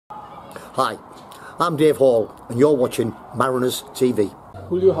Hi, I'm Dave Hall and you're watching Mariners TV.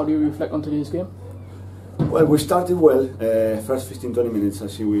 Julio, how do you reflect on today's game? Well, we started well. First 15-20 minutes, I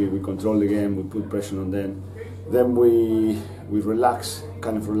see we controlled the game, we put pressure on them. Then we relax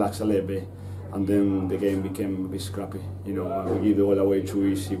a little bit, and then the game became a bit scrappy. You know, we give the ball away too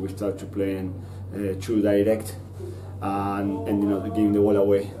easy. We start to playing too direct, and ending up giving the ball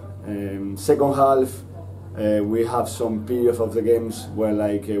away. Second half, we have some periods of the games where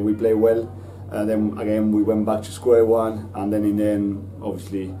we play well. And then again we went back to square one, and then in the end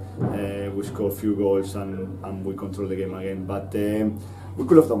obviously we scored a few goals and we controlled the game again. But we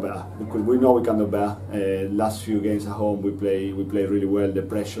could have done better. We know we can do better. Last few games at home we played really well. The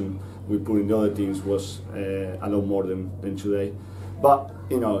pressure we put in the other teams was a lot more than today. But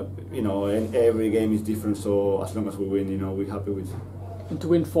you know, and every game is different. So as long as we win, we're happy with. And to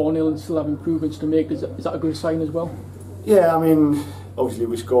win 4-0 and still have improvements to make, is that a good sign as well? Yeah, I mean, obviously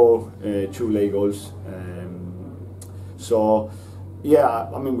we score 2 late goals, so yeah,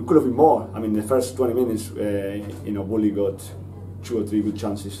 I mean we could have been more. I mean the first 20 minutes, Bully got 2 or 3 good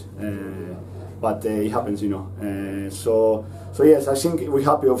chances, but it happens, So yes, I think we're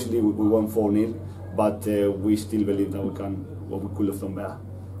happy. Obviously we won 4-0, but we still believe that we could have done better.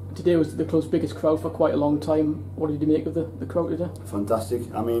 Today was the club's biggest crowd for quite a long time. What did you make of the crowd today? Fantastic.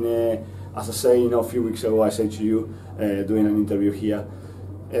 I mean, as I say, a few weeks ago I said to you, doing an interview here,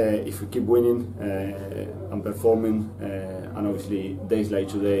 if we keep winning and performing, and obviously days like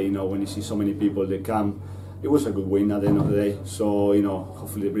today, when you see so many people, they come, it was a good win at the end of the day. So,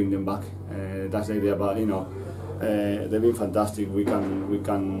 hopefully bring them back. That's the idea. But they've been fantastic. We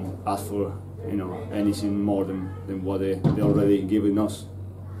can ask for anything more than what they already given us.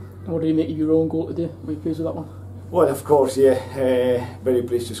 And what did you make of your own goal today? Were you pleased with that one? Well, of course, yeah. Very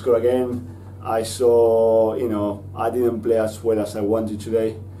pleased to score again. I saw, I didn't play as well as I wanted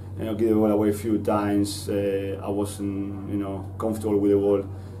today. Give the ball away a few times. I wasn't, comfortable with the ball.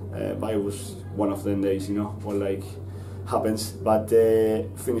 But it was one of them days, what happens. But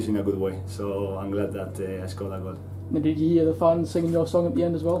finished in a good way. So I'm glad that I scored that goal. And did you hear the fans singing your song at the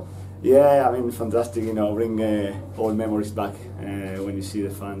end as well? Yeah, I mean, fantastic. Bring old memories back when you see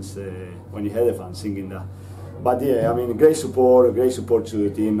the fans, when you hear the fans singing that. But yeah, I mean, great support to the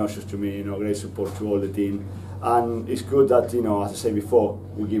team, not just to me. Great support to all the team, and it's good that as I said before,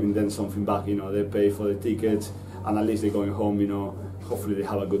 we're giving them something back. They pay for the tickets, and at least they're going home. Hopefully they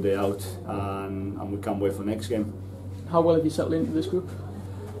have a good day out, and we can't wait for next game. How well have you settled into this group?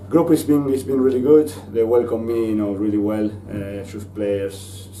 Group has been really good. They welcome me, really well. Just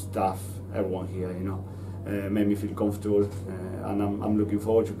players, staff, everyone here, made me feel comfortable, and I'm looking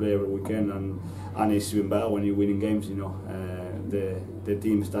forward to play every weekend. And it's even better when you're winning games. The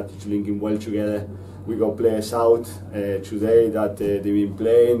team started to link in well together. We got players out today that they've been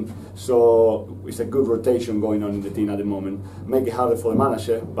playing, so it's a good rotation going on in the team at the moment. Make it harder for the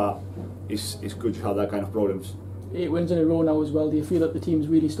manager, but it's good to have that kind of problems. 8 wins in a row now as well. Do you feel that the team's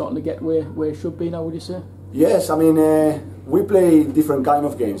really starting to get where it should be now, would you say? Yes, I mean, we play different kind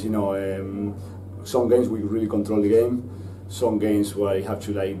of games, some games we really control the game, some games where you have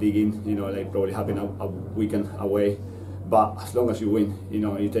to dig in, probably having a weekend away. But as long as you win,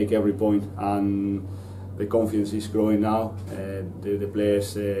 you take every point, and the confidence is growing now. The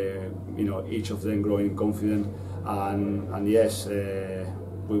players, each of them growing in confidence, and yes, we're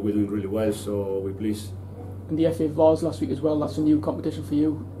doing really well, so we're pleased. And the FA Vars last week as well, that's a new competition for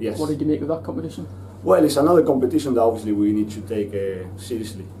you. Yes. What did you make of that competition? Well, it's another competition that obviously we need to take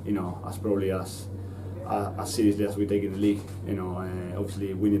seriously, as probably as seriously as we take in the league.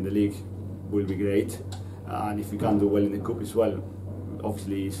 Obviously winning the league will be great, and if we can do well in the cup as well,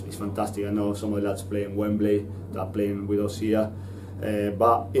 obviously it's fantastic. I know some of the lads play in Wembley, that are playing with us here,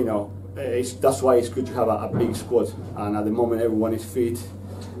 but that's why it's good to have a big squad, and at the moment everyone is fit.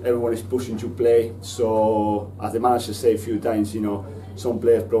 Everyone is pushing to play, so as the manager said a few times, some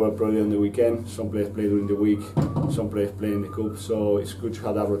players probably on the weekend, some players play during the week, some players play in the cup, so it's good to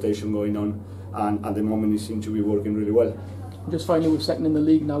have that rotation going on, and at the moment it seems to be working really well. Just finally, we're second in the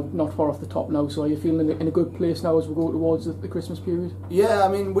league now, not far off the top now, so are you feeling in a good place now as we go towards the Christmas period? Yeah, I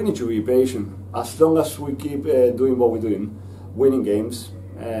mean, we need to be patient. As long as we keep doing what we're doing, winning games,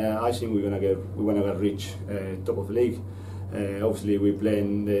 I think we're gonna reach top of the league. Obviously we're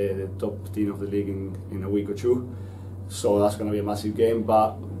playing the top team of the league in a week or two, so that's going to be a massive game,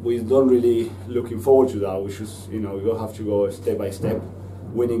 but we don't really looking forward to that. We should, we don't have to go step by step,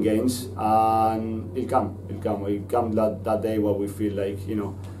 winning games, and it'll come that day where we feel like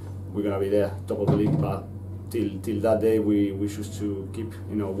we're going to be there, top of the league. But till that day we should to keep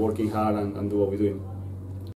working hard and do what we're doing.